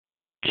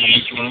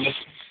each one of us.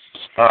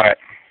 Alright.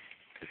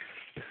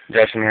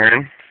 Justin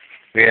Hearn,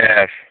 we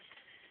have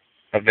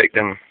a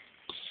victim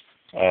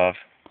of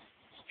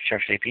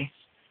Sheriff CP.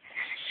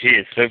 He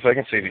is so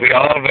fucking sweet. We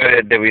all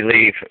voted that we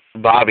leave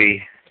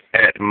Bobby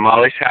at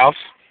Molly's house.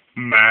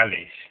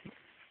 Molly's.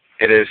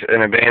 It is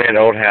an abandoned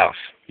old house.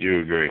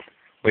 You agree.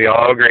 We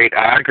all agreed.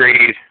 I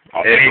agreed.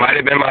 It might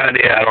have been my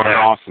idea. I don't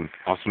know.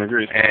 Austin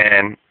agrees.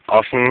 And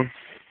Austin,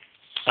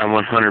 I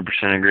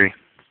 100% agree.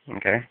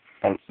 okay.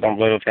 Don't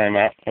blow the flame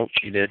out. Oh,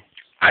 you did.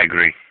 I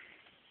agree.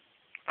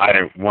 I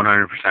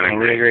 100% Henry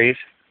agree. agrees.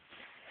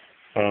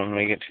 Hold on, let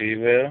me get to you,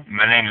 Will.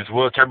 My name is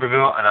Will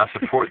Tuberville, and I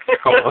support the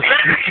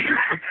coalition.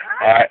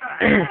 Alright.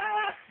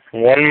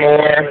 One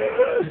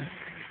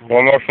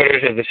more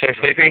footage of the Sheriff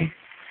Sleepy.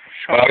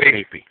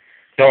 Bobby,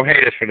 don't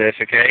hate us for this,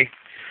 okay?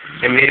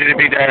 It needed to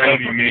be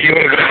done. You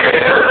would have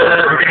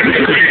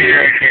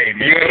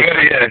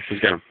yes.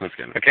 Let's get him. Let's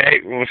get him.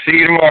 Okay, we'll see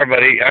you tomorrow,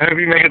 buddy. I hope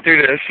you make it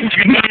through this.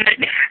 Good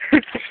night.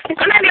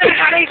 Good night,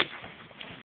 everybody.